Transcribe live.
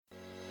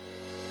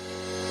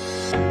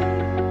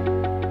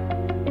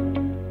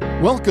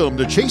Welcome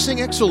to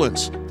Chasing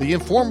Excellence, the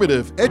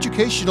informative,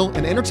 educational,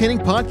 and entertaining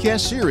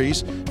podcast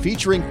series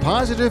featuring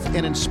positive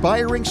and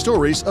inspiring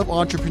stories of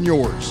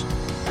entrepreneurs.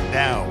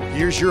 Now,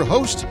 here's your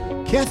host,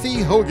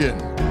 Cathy Hogan.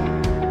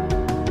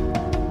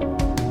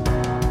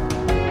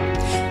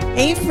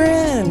 Hey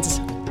friends,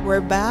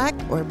 we're back,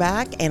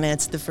 and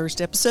it's the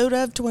first episode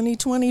of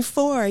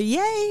 2024.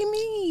 Yay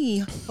me!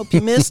 Hope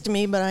you missed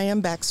me, but I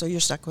am back, so you're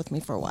stuck with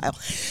me for a while.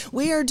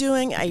 We are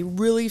doing a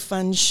really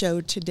fun show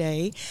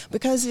today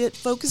because it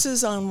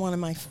focuses on one of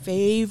my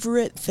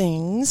favorite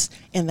things,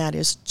 and that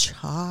is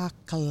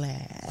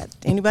chocolate.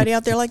 Anybody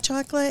out there like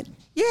chocolate?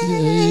 Yay,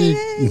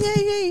 yay,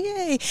 yay,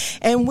 yay.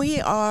 And we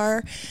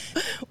are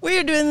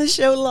doing the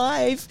show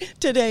live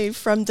today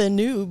from the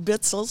new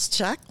Bitzel's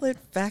Chocolate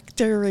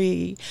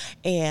Factory.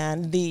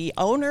 And the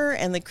owner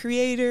and the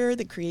creator,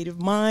 the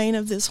creative mind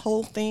of this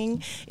whole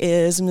thing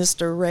is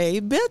Mr.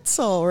 Ray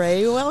Bitzel.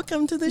 Ray,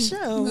 welcome to the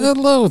show.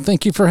 Hello,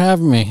 thank you for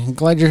having me. I'm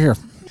glad you're here.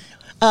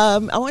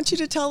 I want you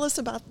to tell us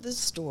about the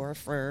store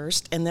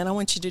first, and then I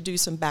want you to do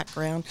some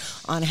background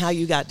on how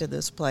you got to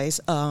this place,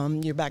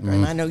 your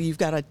background. I know you've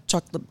got a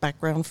chocolate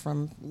background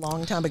from a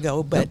long time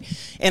ago,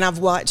 and I've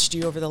watched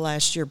you over the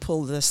last year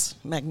pull this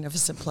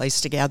magnificent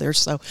place together,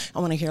 so I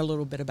want to hear a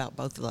little bit about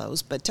both of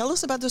those. But tell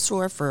us about the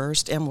store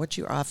first and what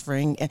you're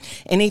offering, and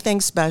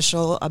anything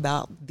special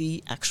about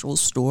the actual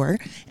store,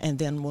 and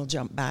then we'll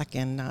jump back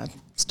and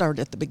start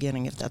at the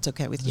beginning, if that's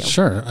okay with you.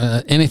 Sure.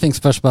 Anything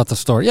special about the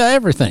store? Yeah,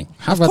 everything.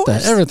 How about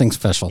that? Everything's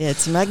special.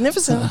 It's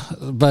magnificent.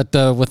 But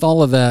with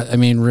all of that, I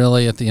mean,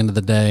 really, at the end of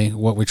the day,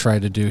 what we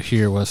tried to do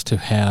here was to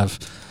have,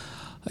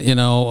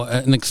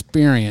 an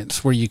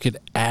experience where you could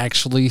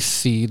actually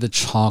see the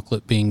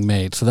chocolate being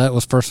made. So that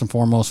was first and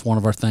foremost one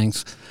of our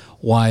things.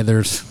 Why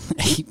there's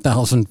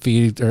 8,000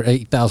 feet or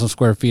 8,000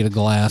 square feet of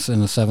glass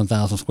in a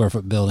 7,000 square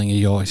foot building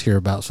you always hear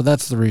about. So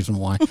that's the reason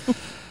why.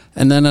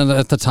 And then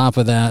at the top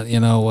of that,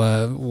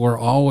 we're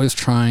always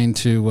trying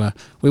to,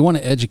 we want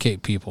to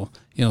educate people.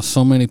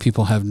 So many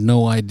people have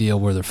no idea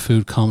where their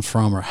food comes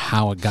from or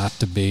how it got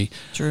to be.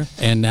 True.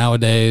 And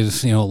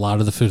nowadays, a lot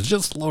of the food is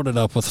just loaded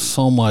up with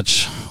so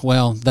much,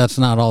 that's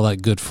not all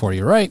that good for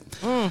you, right?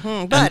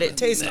 Mm-hmm, but it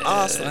tastes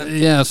awesome.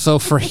 Yeah, so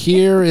for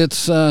here,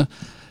 it's...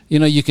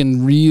 you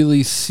can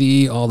really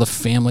see all the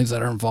families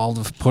that are involved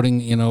with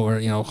putting,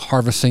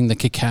 harvesting the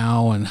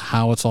cacao and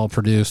how it's all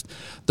produced.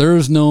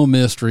 There's no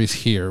mysteries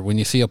here. When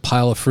you see a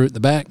pile of fruit in the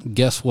back,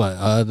 guess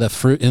what? The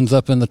fruit ends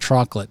up in the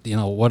chocolate.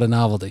 What a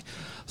novelty.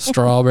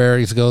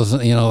 Strawberries goes,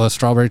 a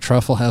strawberry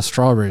truffle has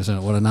strawberries in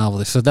it. What a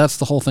novelty. So that's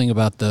the whole thing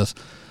about this.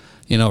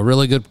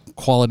 Really good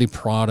quality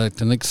product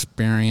and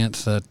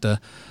experience that,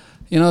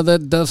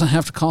 that doesn't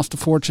have to cost a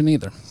fortune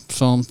either.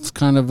 So it's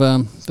kind of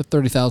the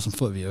 30,000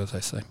 foot view, as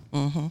I say.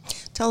 Mm-hmm.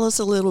 Tell us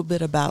a little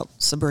bit about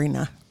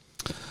Sabrina.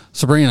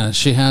 Sabrina,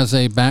 she has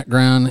a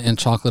background in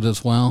chocolate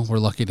as well. We're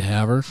lucky to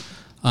have her.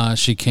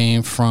 She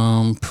came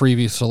from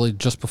previously,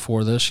 just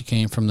before this, she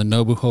came from the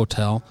Nobu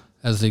Hotel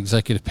as the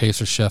executive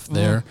pastry chef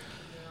there.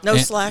 No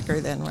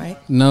slacker then, right?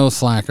 No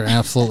slacker,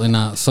 absolutely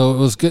not. So it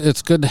was good.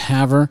 It's good to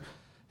have her.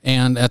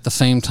 And at the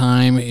same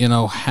time,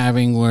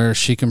 having where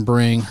she can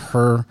bring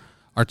her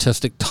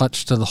artistic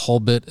touch to the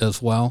whole bit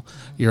as well.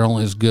 You're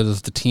only as good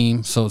as the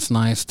team, so it's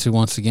nice to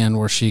once again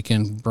where she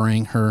can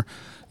bring her,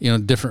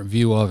 different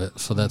view of it.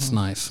 So that's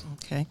nice.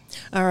 Okay,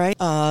 all right.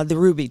 The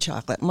ruby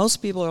chocolate. Most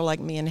people are like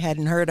me and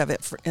hadn't heard of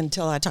it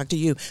until I talked to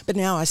you, but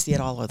now I see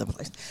it all over the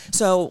place.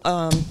 So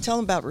tell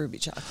them about ruby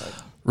chocolate.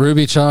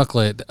 Ruby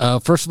chocolate.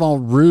 First of all,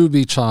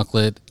 ruby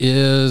chocolate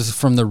is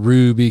from the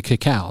ruby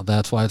cacao.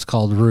 That's why it's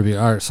called ruby.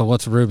 All right. So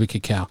what's ruby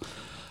cacao?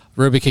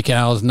 Ruby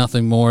cacao is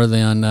nothing more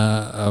than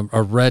a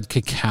red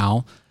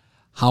cacao.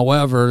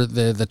 However,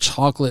 the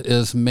chocolate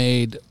is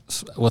made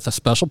with a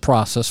special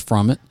process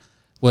from it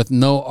with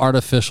no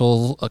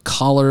artificial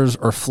colors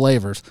or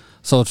flavors.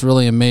 So it's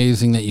really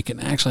amazing that you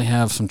can actually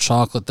have some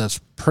chocolate that's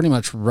pretty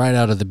much right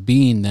out of the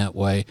bean that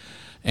way.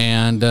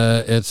 And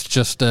it's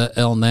just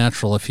el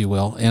natural, if you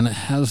will. And it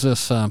has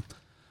this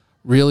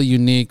really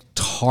unique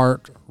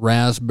tart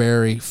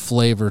raspberry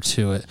flavor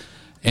to it.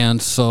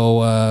 And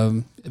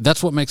so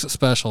that's what makes it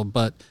special.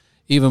 But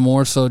even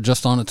more so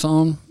just on its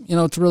own,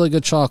 it's really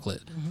good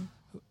chocolate. Mm-hmm.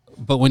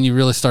 But when you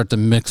really start to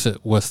mix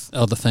it with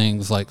other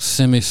things like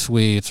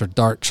semi-sweets or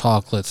dark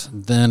chocolates,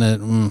 then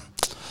it...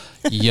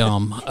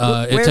 Yum.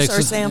 Where's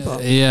our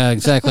sample? Yeah,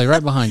 exactly.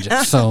 Right behind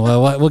you.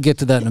 So we'll get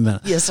to that in a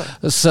minute. Yes,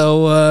 sir.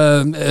 So,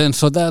 and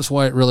so that's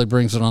why it really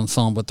brings it on its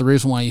own. But the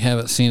reason why you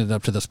haven't seen it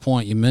up to this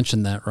point, you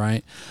mentioned that,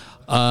 right?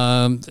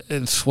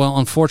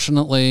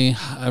 Unfortunately,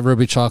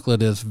 ruby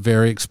chocolate is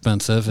very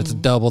expensive. It's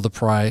double the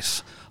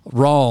price,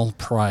 raw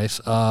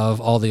price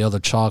of all the other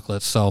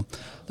chocolates. So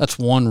that's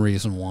one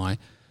reason why.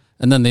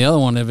 And then the other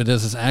one of it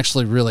is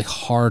actually really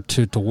hard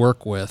to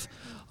work with.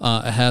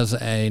 It has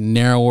a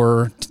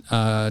narrower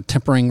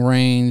tempering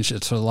range.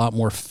 It's a lot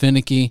more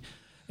finicky.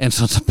 And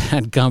so it's a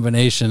bad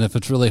combination if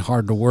it's really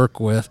hard to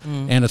work with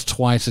and it's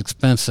twice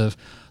expensive.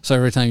 So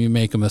every time you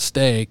make a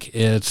mistake,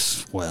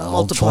 it's,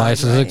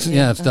 twice as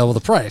it's double the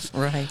price.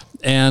 Right.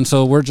 And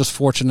so we're just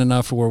fortunate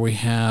enough where we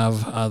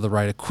have the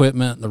right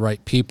equipment, the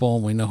right people,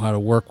 and we know how to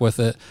work with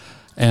it.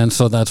 And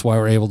so that's why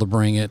we're able to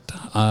bring it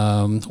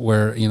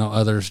where,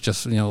 others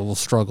just, will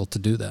struggle to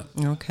do that.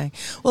 Okay.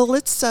 Well,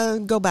 let's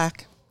go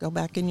back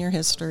in your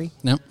history.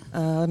 Yep.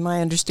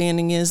 My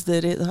understanding is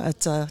that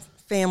it's a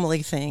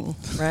family thing,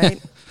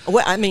 right?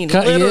 Well, I mean,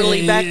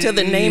 literally back to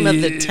the name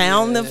of the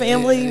town the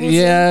family was in?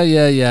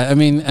 Yeah. I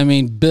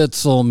mean,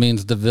 Bitzel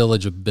means the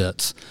village of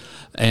bits.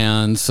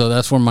 And so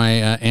that's where my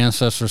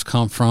ancestors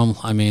come from.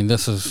 I mean,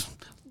 this is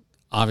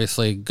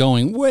obviously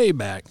going way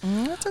back.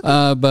 That's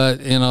okay. But,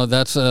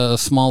 that's a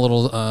small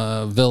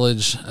little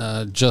village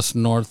just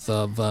north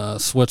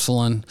of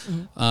Switzerland.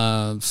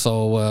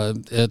 So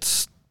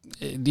it's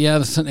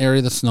an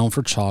area that's known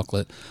for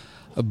chocolate.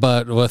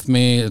 But with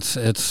me, it's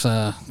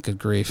good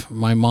grief.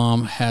 My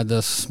mom had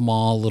this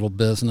small little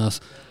business,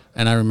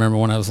 and I remember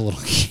when I was a little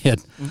kid,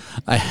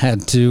 I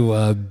had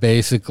to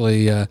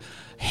basically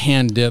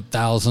hand dip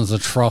thousands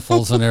of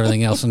truffles and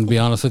everything else. And to be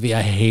honest with you,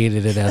 I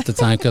hated it at the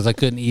time because I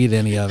couldn't eat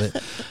any of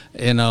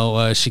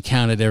it. She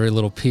counted every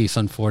little piece,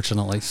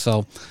 unfortunately.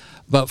 So,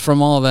 but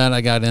from all of that,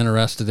 I got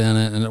interested in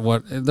it.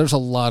 And there's a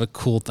lot of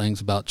cool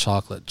things about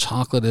chocolate.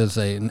 Chocolate is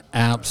an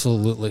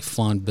absolutely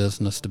fun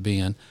business to be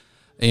in.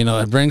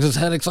 It brings us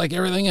headaches like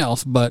everything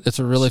else, but it's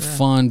a really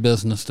fun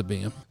business to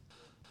be in.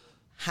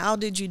 How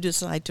did you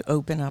decide to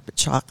open up a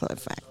chocolate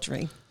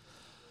factory?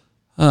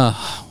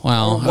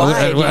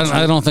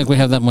 I don't think we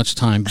have that much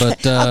time,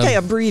 but okay,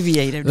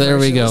 abbreviated. There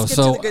version. We go. Let's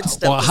get to the good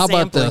stuff, how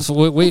about this?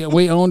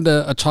 We owned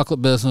a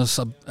chocolate business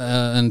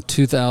in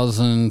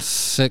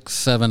 2006,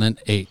 7, and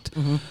 8.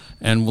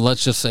 And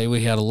let's just say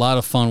we had a lot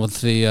of fun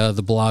with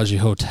the Bellagio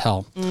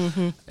Hotel.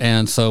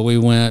 And so we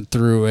went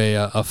through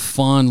a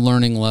fun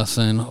learning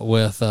lesson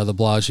with the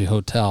Bellagio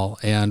Hotel.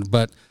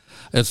 But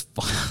it's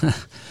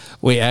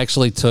we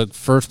actually took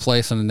first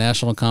place in a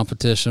national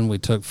competition. We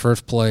took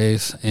first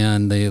place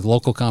in the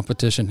local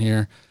competition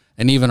here.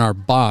 And even our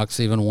box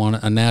won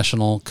a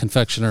National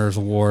Confectioner's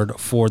Award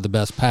for the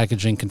best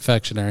packaging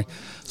confectionery.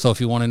 So if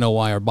you want to know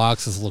why our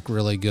boxes look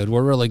really good,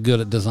 we're really good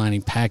at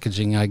designing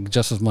packaging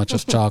just as much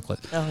as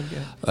chocolate.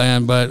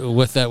 But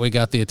with that, we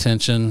got the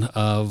attention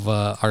of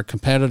our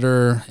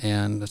competitor,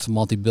 and it's a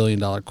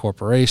multi-billion-dollar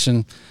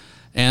corporation.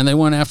 And they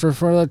went after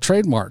for a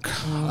trademark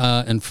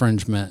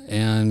infringement.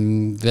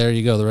 And there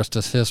you go. The rest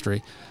is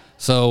history.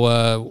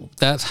 So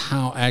that's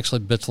how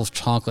actually Bitzel's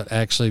chocolate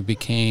actually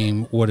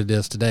became what it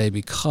is today,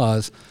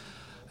 because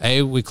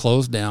we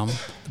closed down,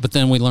 but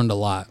then we learned a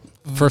lot.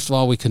 First of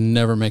all, we could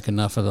never make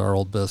enough of our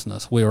old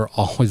business. We were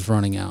always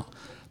running out.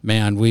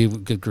 Man,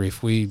 good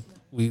grief. We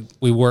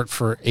worked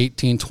for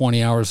 18,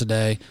 20 hours a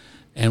day,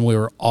 and we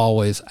were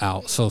always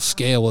out. So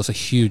scale was a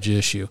huge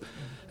issue.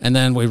 And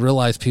then we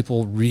realized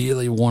people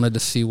really wanted to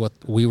see what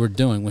we were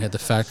doing. We had the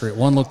factory at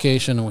one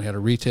location, and we had a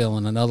retail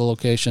in another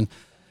location.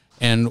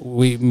 And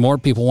more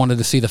people wanted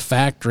to see the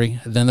factory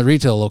than the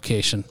retail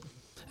location.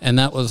 And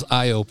that was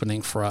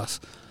eye-opening for us.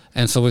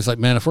 And so we was like,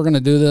 man, if we're going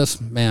to do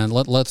this, man,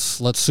 let's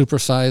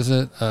supersize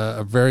it.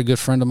 A very good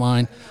friend of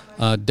mine,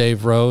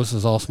 Dave Rose,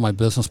 is also my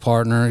business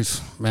partner. He's,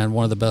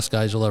 one of the best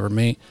guys you'll ever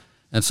meet.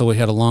 And so we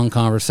had a long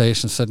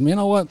conversation, said, you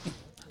know what,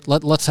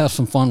 let's have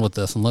some fun with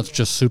this, and let's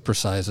just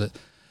supersize it.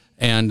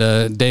 And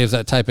Dave's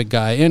that type of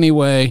guy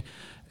anyway.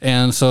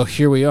 And so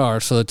here we are.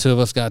 So the two of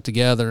us got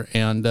together,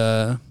 and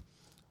the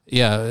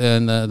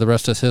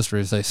rest is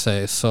history, as they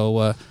say.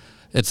 So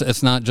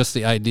it's not just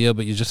the idea,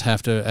 but you just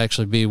have to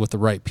actually be with the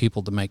right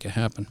people to make it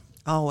happen.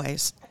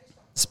 Always,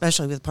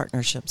 especially with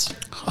partnerships.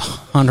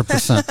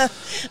 100%.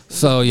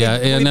 So,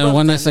 and then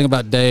one nice thing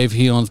about Dave,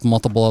 he owns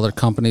multiple other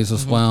companies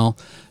as well.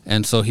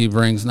 And so he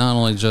brings not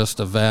only just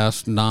a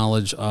vast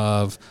knowledge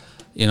of,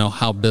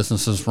 how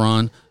businesses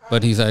run,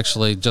 but he's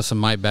actually just in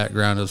my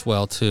background as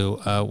well, too.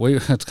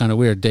 It's kind of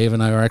weird. Dave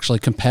and I are actually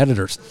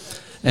competitors.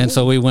 And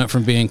so we went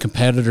from being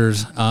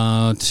competitors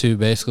to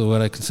basically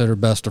what I consider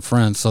best of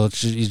friends. So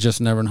you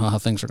just never know how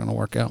things are going to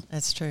work out.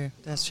 That's true.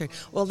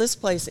 Well, this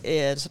place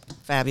is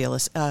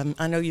fabulous.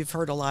 I know you've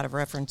heard a lot of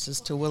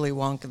references to Willy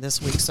Wonka this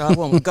week, so I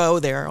won't go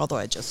there, although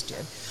I just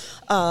did.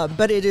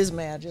 But it is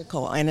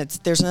magical, and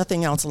there's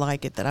nothing else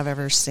like it that I've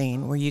ever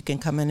seen, where you can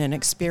come in and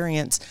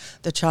experience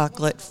the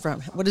chocolate from,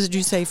 what did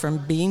you say, from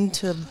bean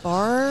to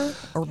bar?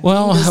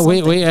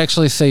 We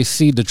actually say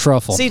seed to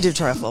truffle. Seed to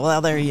truffle. Well,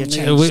 there you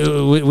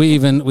changed. We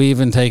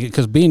even take it,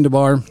 because bean to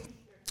bar,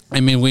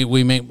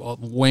 we make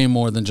way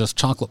more than just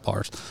chocolate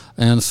bars,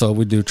 and so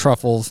we do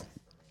truffles.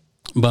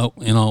 But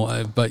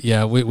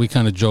we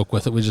kind of joke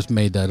with it. We just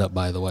made that up,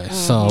 by the way.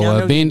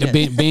 So bean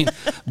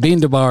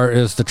to bar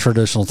is the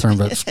traditional term,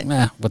 but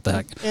what the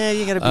heck? Yeah,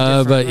 you got to be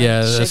different.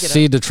 But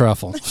seed to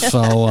truffle.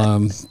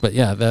 So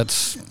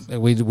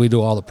we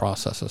do all the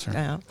processes here.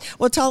 Yeah.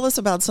 Well, tell us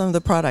about some of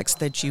the products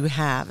that you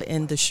have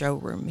in the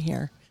showroom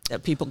here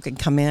that people can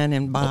come in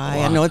and buy?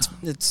 I know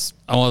it's.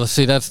 Oh, well,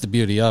 see, that's the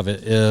beauty of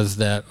it is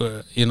that,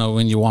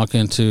 when you walk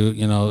into,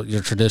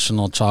 your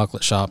traditional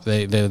chocolate shop,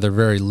 they're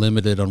very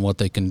limited on what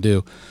they can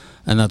do.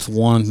 And that's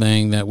one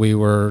thing that we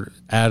were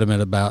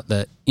adamant about,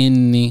 that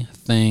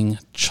anything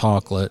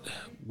chocolate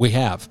we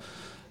have.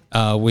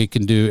 We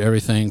can do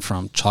everything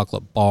from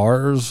chocolate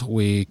bars.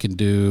 We can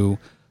do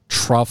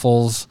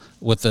truffles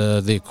with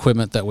the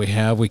equipment that we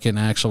have. We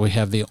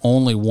have the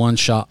only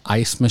one-shot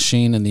ice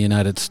machine in the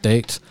United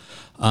States.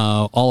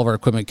 All of our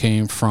equipment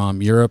came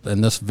from Europe,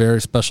 and this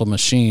very special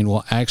machine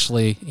will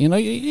actually,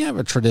 you have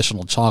a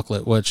traditional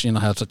chocolate, which,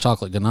 has a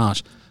chocolate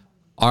ganache.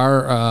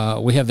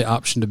 We have the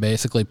option to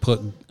basically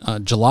put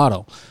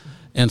gelato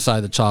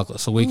inside the chocolate,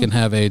 so we can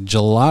have a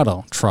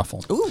gelato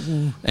truffle.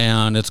 Ooh.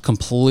 And it's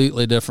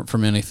completely different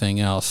from anything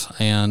else.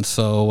 And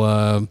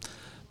so,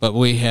 but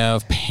we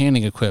have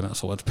panning equipment.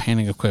 So what's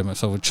panning equipment?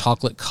 So with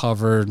chocolate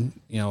covered,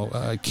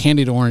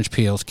 candied orange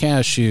peels,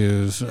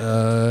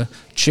 cashews,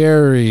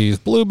 cherries,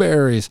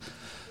 blueberries.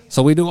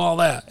 So we do all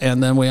that.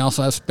 And then we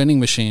also have spinning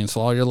machines.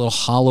 So all your little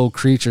hollow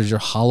creatures, your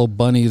hollow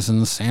bunnies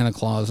and Santa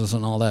Clauses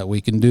and all that,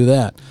 we can do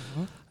that.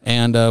 Mm-hmm.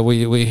 And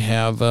we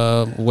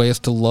have ways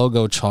to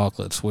logo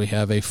chocolates. We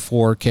have a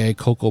 4K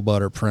cocoa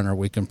butter printer.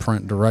 We can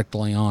print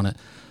directly on it.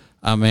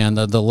 Man,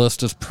 the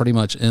list is pretty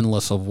much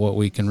endless of what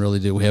we can really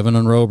do. We have an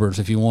enrobers.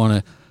 If you want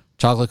a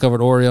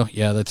chocolate-covered Oreo,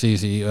 yeah, that's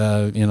easy.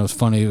 It's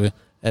funny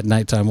at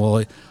nighttime.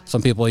 Well,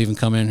 some people even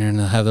come in here and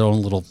have their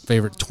own little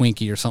favorite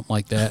Twinkie or something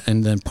like that,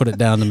 and then put it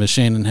down the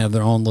machine and have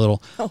their own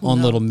little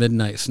little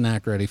midnight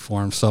snack ready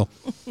for them. So,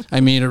 I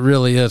mean, it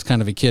really is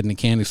kind of a kid in a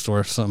candy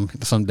store some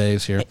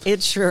days here.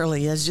 It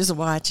surely is. Just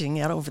watching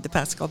it over the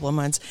past couple of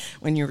months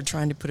when you were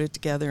trying to put it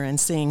together and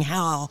seeing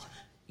how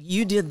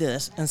you did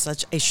this in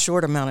such a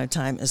short amount of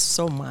time is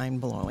so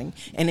mind-blowing,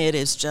 and it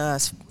is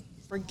just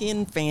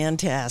freaking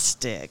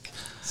fantastic.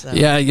 So.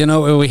 Yeah,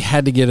 we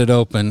had to get it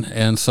open,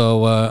 and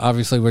so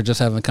obviously we're just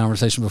having a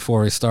conversation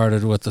before we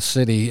started with the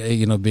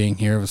city, being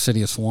here, the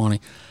city of Suwanee.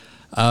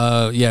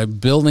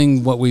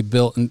 Building what we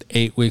built in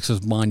 8 weeks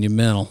is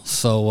monumental.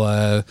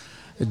 So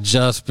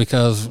just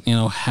because,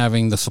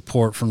 having the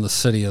support from the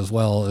city as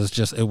well is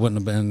just, it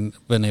wouldn't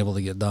have been able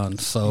to get done.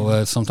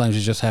 So sometimes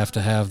you just have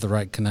to have the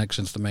right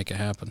connections to make it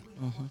happen.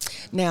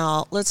 Mm-hmm.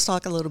 Now, let's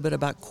talk a little bit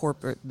about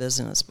corporate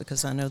business,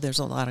 because I know there's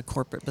a lot of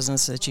corporate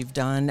business that you've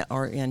done,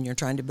 and you're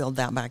trying to build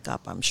that back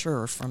up, I'm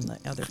sure, from the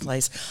other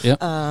place. Yep.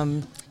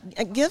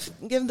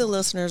 Give the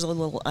listeners a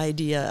little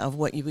idea of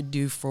what you would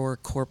do for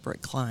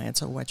corporate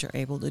clients or what you're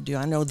able to do.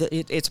 I know that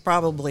it's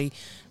probably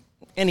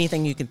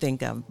anything you can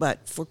think of,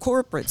 but for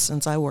corporates,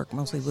 since I work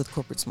mostly with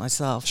corporates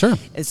myself, sure,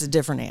 it's a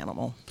different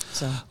animal.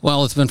 So,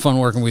 well, it's been fun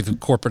working with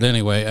corporate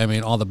anyway. I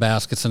mean, all the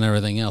baskets and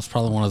everything else,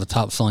 probably one of the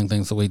top selling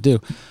things that we do.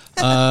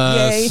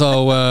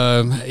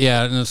 And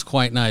it's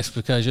quite nice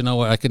because you know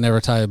what, I could never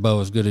tie a bow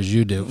as good as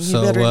you do.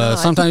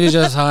 Sometimes you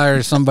just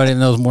hire somebody that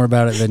knows more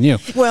about it than you.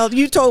 Well,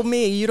 you told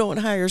me you don't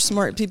hire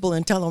smart people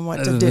and tell them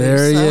what to do.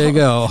 There you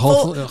go.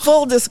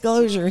 Full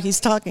disclosure, he's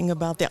talking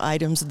about the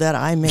items that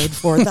I made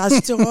for the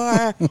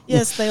store.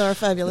 Yes, they are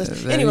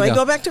fabulous. Anyway,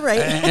 go back to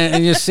Ray.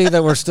 And you see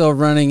that we're still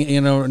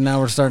running, now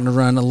we're starting to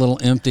run a little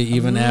empty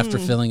even after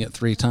filling it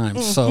 3 times.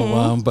 Mm-hmm.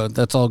 So, but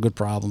that's all good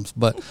problems.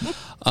 But,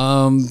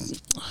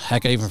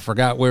 heck, I even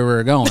forgot where we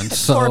were going.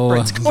 So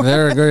corporates.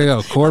 There you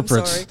go,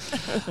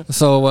 corporates.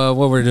 So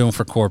what we're doing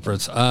for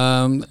corporates.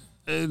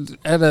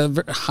 At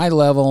a high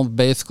level,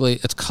 basically,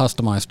 it's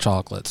customized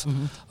chocolates.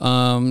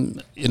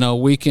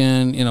 Mm-hmm. We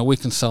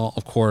can sell,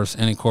 of course,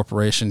 any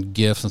corporation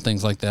gifts and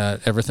things like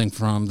that. Everything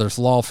from, there's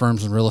law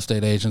firms and real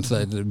estate agents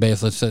that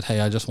basically said, hey,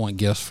 I just want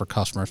gifts for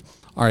customers.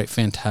 All right,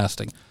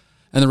 fantastic.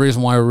 And the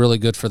reason why we're really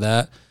good for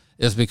that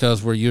is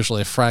because we're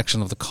usually a fraction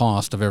of the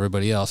cost of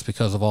everybody else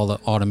because of all the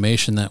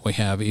automation that we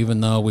have. Even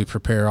though we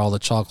prepare all the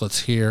chocolates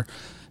here,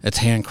 it's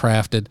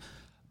handcrafted.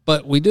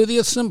 But we do the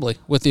assembly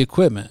with the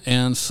equipment.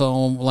 And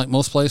so, like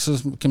most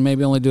places can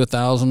maybe only do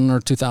 1,000 or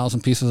 2,000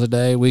 pieces a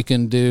day. We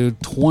can do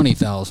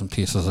 20,000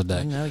 pieces a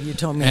day. No, you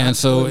told me. And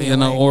so,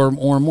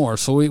 or more.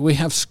 So we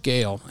have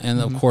scale.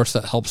 And of course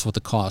that helps with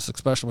the cost,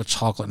 especially with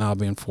chocolate now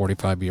being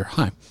 45-year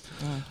high.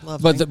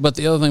 Lovely. But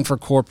the other thing for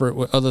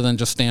corporate, other than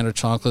just standard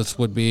chocolates,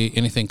 would be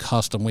anything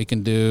custom. We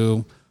can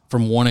do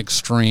from one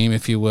extreme,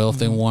 if you will. If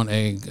they want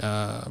a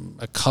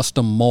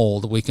custom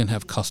mold, we can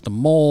have custom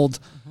molds.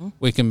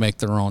 We can make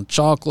their own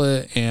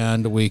chocolate,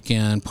 and we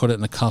can put it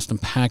in a custom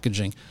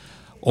packaging.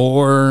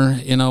 Or,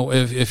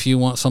 if you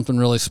want something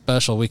really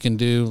special, we can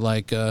do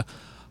like a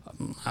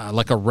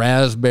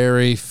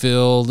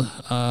raspberry-filled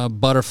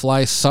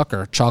butterfly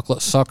sucker,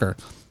 chocolate sucker.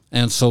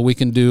 And so we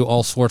can do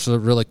all sorts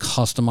of really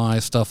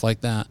customized stuff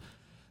like that.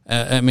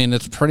 I mean,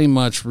 it's pretty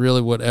much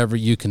really whatever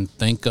you can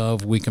think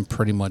of, we can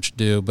pretty much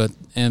do.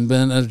 And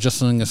then just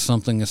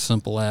something as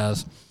simple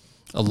as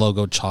a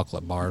logo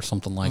chocolate bar or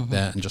something like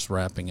that, and just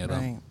wrapping it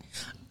up.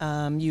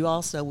 You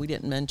also, we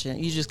didn't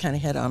mention, you just kind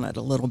of hit on it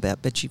a little bit,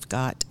 but you've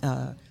got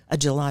a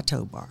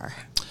gelato bar.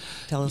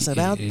 Tell us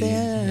about that.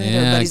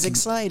 Everybody's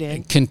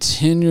excited.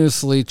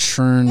 Continuously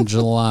churn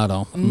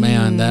gelato.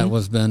 Man,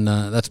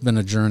 that's been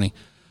a journey.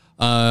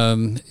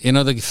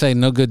 They say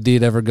no good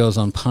deed ever goes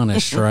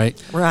unpunished,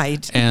 right?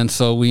 Right. And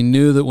so we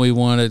knew that we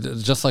wanted,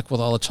 just like with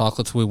all the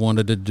chocolates, we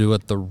wanted to do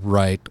it the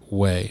right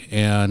way.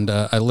 And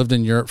I lived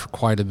in Europe for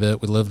quite a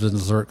bit. We lived in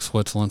Zurich,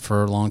 Switzerland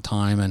for a long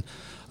time, and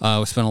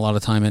we spent a lot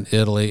of time in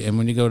Italy. And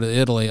when you go to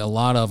Italy, a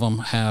lot of them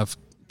have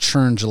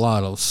churned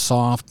gelato,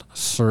 soft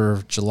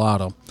serve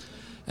gelato.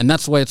 And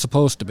that's the way it's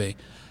supposed to be.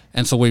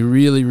 And so we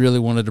really, really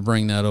wanted to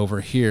bring that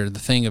over here. The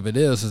thing of it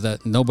is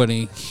that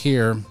nobody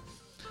here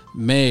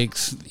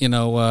makes,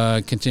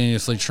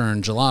 continuously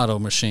churn gelato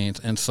machines.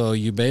 And so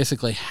you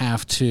basically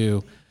have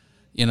to,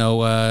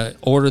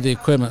 order the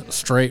equipment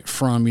straight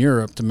from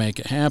Europe to make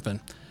it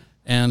happen.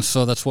 And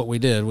so that's what we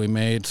did. We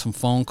made some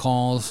phone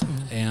calls,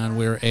 and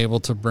we were able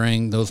to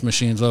bring those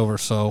machines over.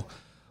 So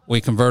we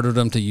converted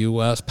them to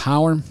U.S.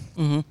 power,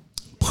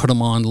 put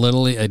them on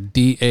literally a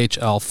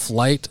DHL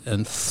flight,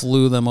 and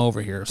flew them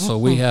over here. So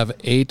we have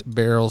 8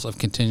 barrels of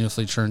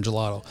continuously churned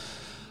gelato.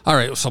 All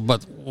right, so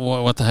but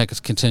what the heck is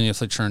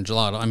continuously churned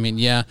gelato? I mean,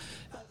 yeah,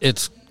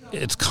 it's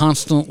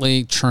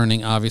constantly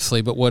churning,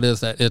 obviously, but what is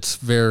that? It's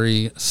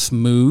very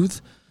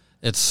smooth.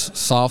 It's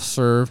soft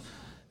serve.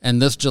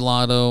 And this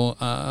gelato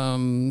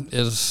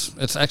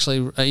it's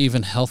actually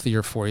even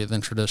healthier for you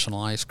than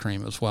traditional ice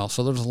cream as well.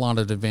 So there's a lot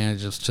of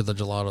advantages to the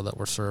gelato that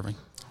we're serving.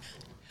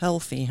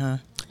 Healthy, huh?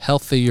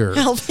 Healthier.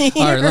 Healthier.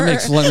 All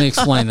right, let me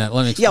explain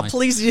that. Yeah,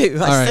 please do.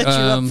 I set you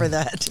up for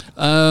that.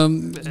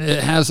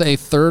 It has a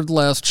third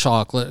less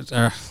sugar,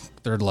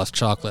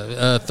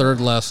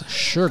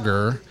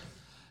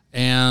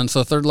 and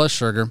so third less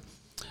sugar.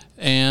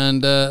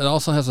 And it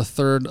also has a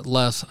third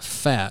less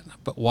fat.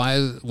 But why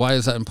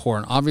is that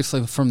important?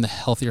 Obviously, from the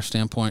healthier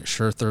standpoint,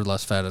 sure, third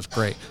less fat is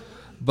great.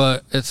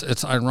 But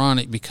it's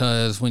ironic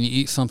because when you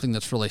eat something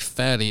that's really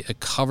fatty, it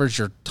covers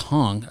your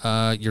tongue,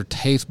 your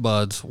taste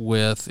buds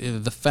with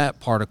the fat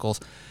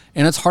particles,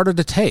 and it's harder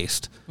to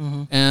taste.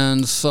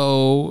 And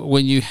so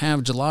when you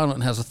have gelato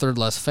and it has a third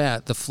less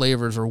fat, the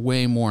flavors are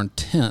way more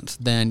intense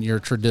than your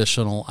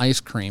traditional ice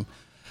cream.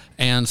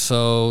 And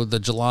so the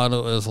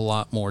gelato is a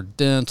lot more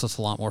dense, it's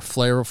a lot more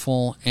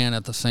flavorful, and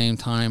at the same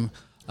time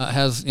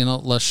has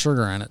less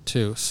sugar in it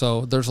too.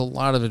 So there's a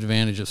lot of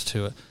advantages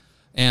to it.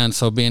 And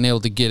so being able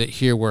to get it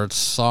here where it's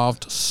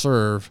soft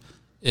serve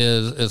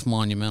is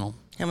monumental.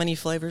 How many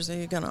flavors are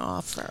you going to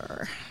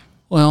offer?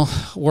 Well,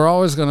 we're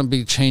always going to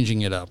be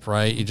changing it up,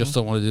 right? You just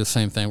don't want to do the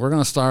same thing. We're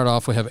going to start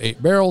off, we have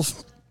 8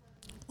 barrels.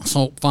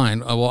 So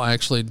fine, I will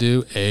actually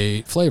do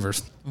 8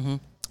 flavors.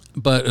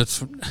 But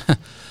it's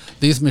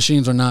these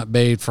machines are not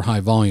made for high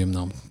volume,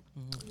 though.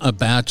 A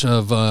batch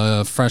of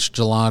fresh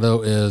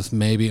gelato is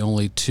maybe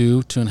only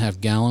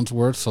 2.5 gallons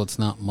worth, so it's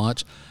not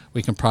much.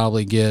 We can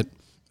probably get,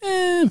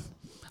 18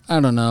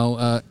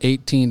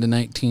 to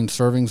 19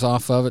 servings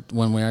off of it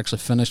when we're actually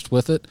finished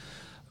with it.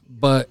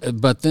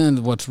 But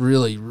then what's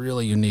really,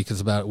 really unique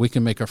is about it, we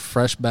can make a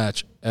fresh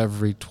batch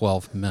every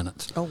 12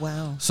 minutes. Oh,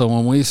 wow. So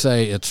when we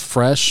say it's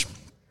fresh,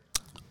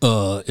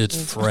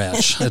 it's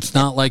fresh. It's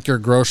not like your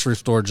grocery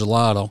store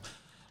gelato.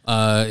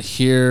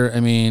 Here, I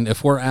mean,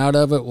 if we're out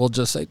of it, we'll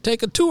just say,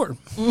 take a tour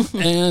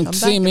and come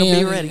see back, me.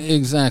 It'll be ready.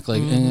 Exactly.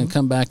 And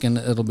come back and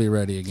it'll be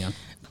ready again.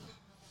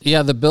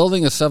 Yeah, the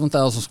building is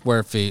 7,000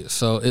 square feet,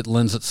 so it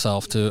lends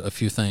itself to a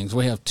few things.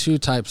 We have 2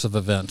 types of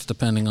events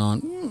depending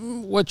on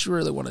what you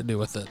really want to do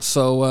with it.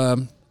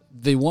 So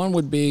the one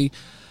would be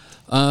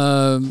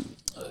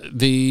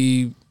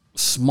the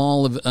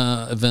small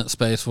event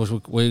space, which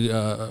we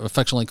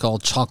affectionately call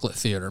Chocolate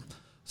Theater.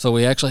 So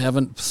we actually have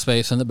a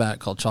space in the back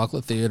called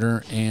Chocolate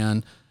Theater,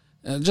 and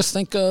just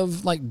think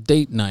of like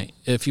date night.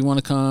 If you want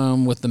to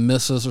come with the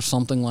missus or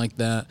something like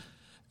that,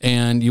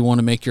 and you want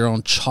to make your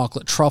own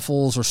chocolate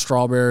truffles or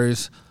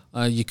strawberries,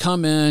 you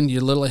come in,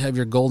 you literally have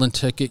your golden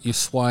ticket, you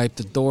swipe,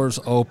 the doors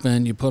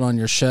open, you put on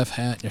your chef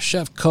hat, your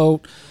chef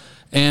coat,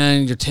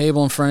 and your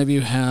table in front of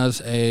you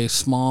has a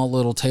small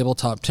little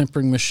tabletop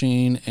tempering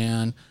machine,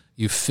 and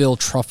you fill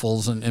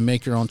truffles and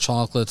make your own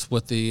chocolates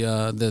with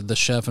the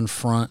chef in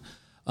front.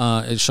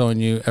 It's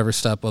showing you every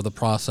step of the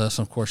process.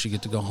 And of course, you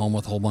get to go home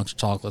with a whole bunch of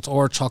chocolates,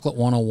 or Chocolate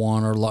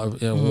 101,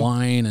 or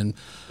wine and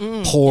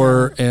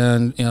pour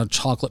and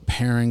chocolate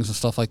pairings and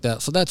stuff like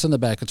that. So that's in the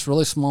back. It's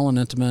really small and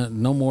intimate,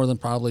 no more than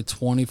probably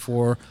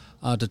 24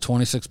 to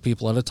 26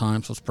 people at a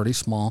time. So it's pretty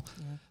small.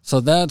 Yeah. So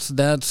that's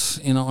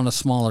on a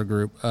smaller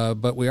group.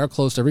 But we are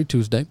closed every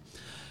Tuesday.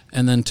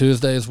 And then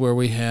Tuesday is where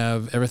we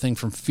have everything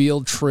from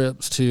field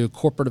trips to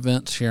corporate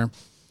events here.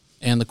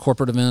 And the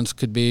corporate events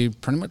could be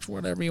pretty much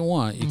whatever you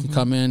want. You can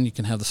come in, you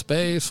can have the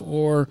space,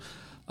 or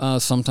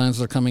sometimes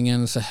they're coming in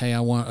and say, hey,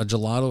 I want a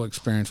gelato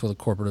experience with a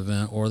corporate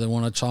event, or they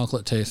want a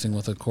chocolate tasting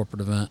with a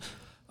corporate event.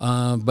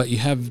 But you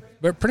have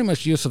pretty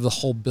much use of the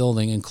whole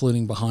building,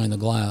 including behind the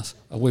glass.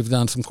 We've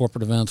done some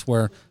corporate events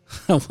where,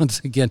 once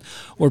again,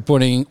 we're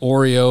putting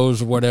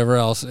Oreos or whatever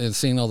else and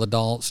seeing all the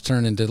adults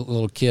turn into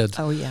little kids.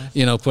 Oh,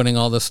 yeah. Putting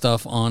all this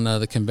stuff on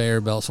the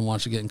conveyor belts and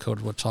watching it getting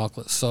coated with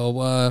chocolate.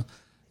 So,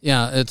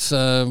 yeah, it's,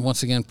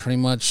 once again, pretty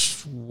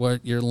much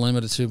what you're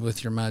limited to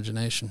with your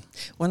imagination.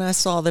 When I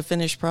saw the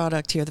finished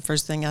product here, the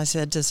first thing I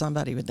said to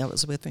somebody that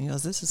was with me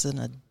was, this is an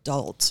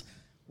adult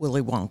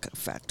Willy Wonka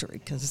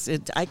factory, because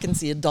I can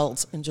see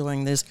adults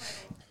enjoying this,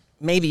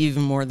 maybe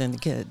even more than the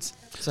kids.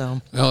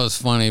 So, well,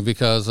 it's funny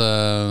because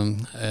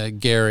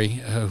Gary,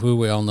 who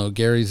we all know,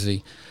 Gary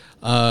Z,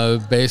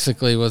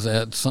 basically was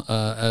at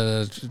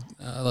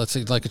let's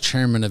see, like a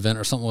chairman event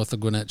or something with the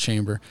Gwinnett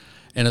Chamber.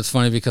 And it's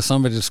funny because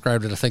somebody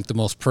described it, I think, the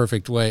most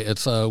perfect way.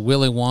 It's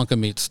Willy Wonka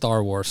meets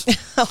Star Wars.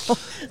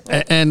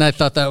 And I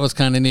thought that was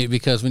kind of neat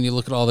because when you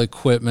look at all the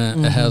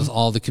equipment, it has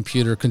all the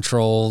computer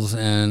controls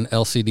and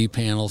LCD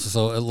panels,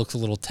 so it looks a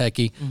little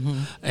techy,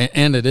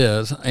 and it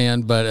is.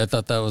 But I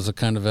thought that was a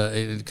kind of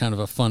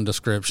a fun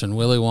description.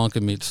 Willy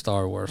Wonka meets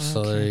Star Wars. Okay.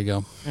 So there you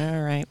go.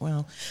 All right.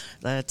 Well,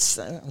 that's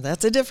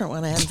a different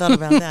one. I hadn't thought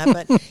about that,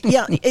 but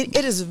yeah,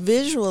 it is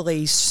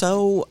visually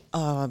so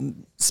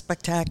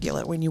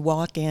spectacular when you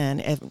walk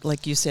in.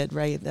 Like you said,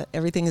 Ray, that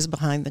everything is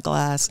behind the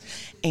glass,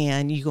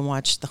 and you can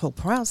watch the whole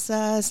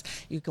process.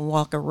 You can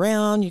walk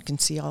around. You can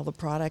see all the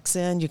products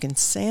in. You can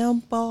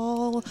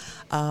sample.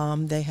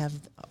 They have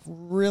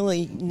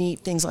really neat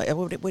things like,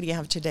 what do you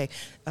have today?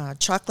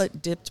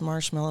 Chocolate dipped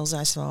marshmallows.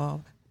 I saw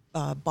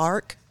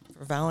bark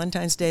for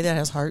Valentine's Day that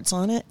has hearts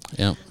on it.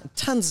 Yeah.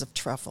 Tons of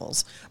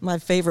truffles. My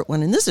favorite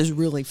one, and this is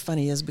really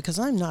funny, is because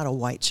I'm not a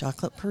white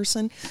chocolate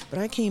person, but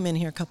I came in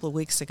here a couple of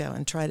weeks ago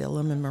and tried a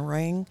lemon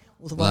meringue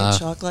with white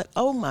chocolate.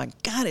 Oh my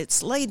God, it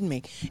slayed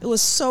me. It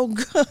was so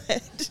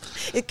good.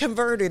 It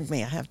converted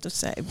me, I have to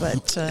say.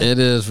 But it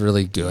is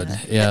really good.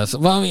 Yeah. So,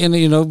 well, and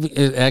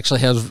it actually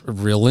has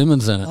real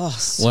lemons in it. Oh,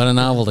 so what a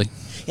novelty.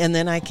 And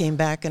then I came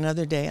back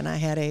another day and I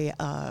had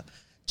a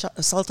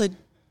salted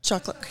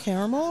chocolate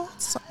caramel,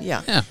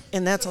 yeah,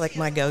 and that's like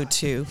my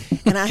go-to.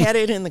 And I had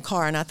it in the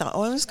car, and I thought,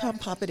 I'm just gonna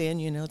pop it in.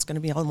 It's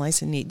gonna be all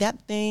nice and neat. That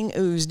thing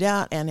oozed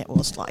out, and it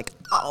was like,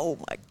 oh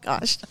my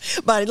gosh!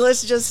 But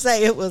let's just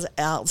say it was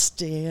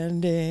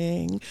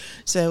outstanding.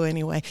 So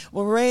anyway,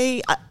 well,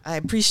 Ray, I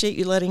appreciate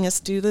you letting us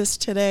do this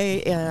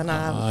today, and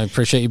I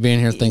appreciate you being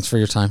here. Thanks for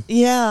your time.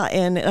 Yeah,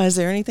 and is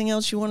there anything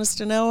else you want us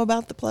to know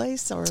about the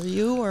place, or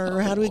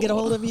how do we get a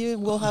hold of you?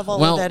 We'll have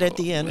all of that at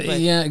the end. But.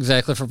 Yeah,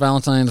 exactly. For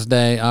Valentine's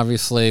Day,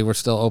 obviously. We're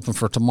still open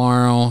for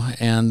tomorrow,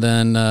 and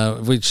then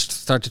we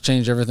start to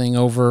change everything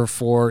over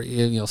for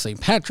St.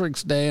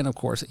 Patrick's Day, and of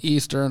course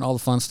Easter and all the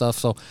fun stuff.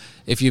 So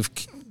if you've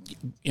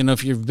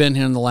been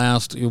here in the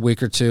last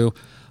week or two,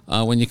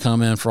 when you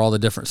come in for all the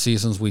different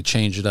seasons, we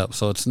change it up,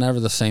 so it's never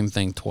the same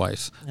thing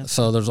twice. Okay.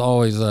 So there's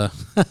always a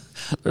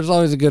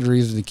good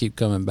reason to keep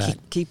coming back.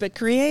 Keep it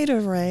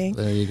creative, Ray.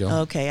 There you go.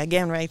 Okay,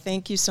 again, Ray,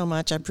 thank you so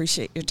much. I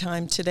appreciate your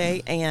time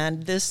today,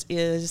 and this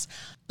is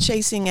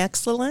Chasing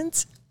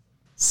Excellence.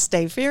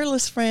 Stay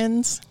fearless,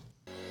 friends.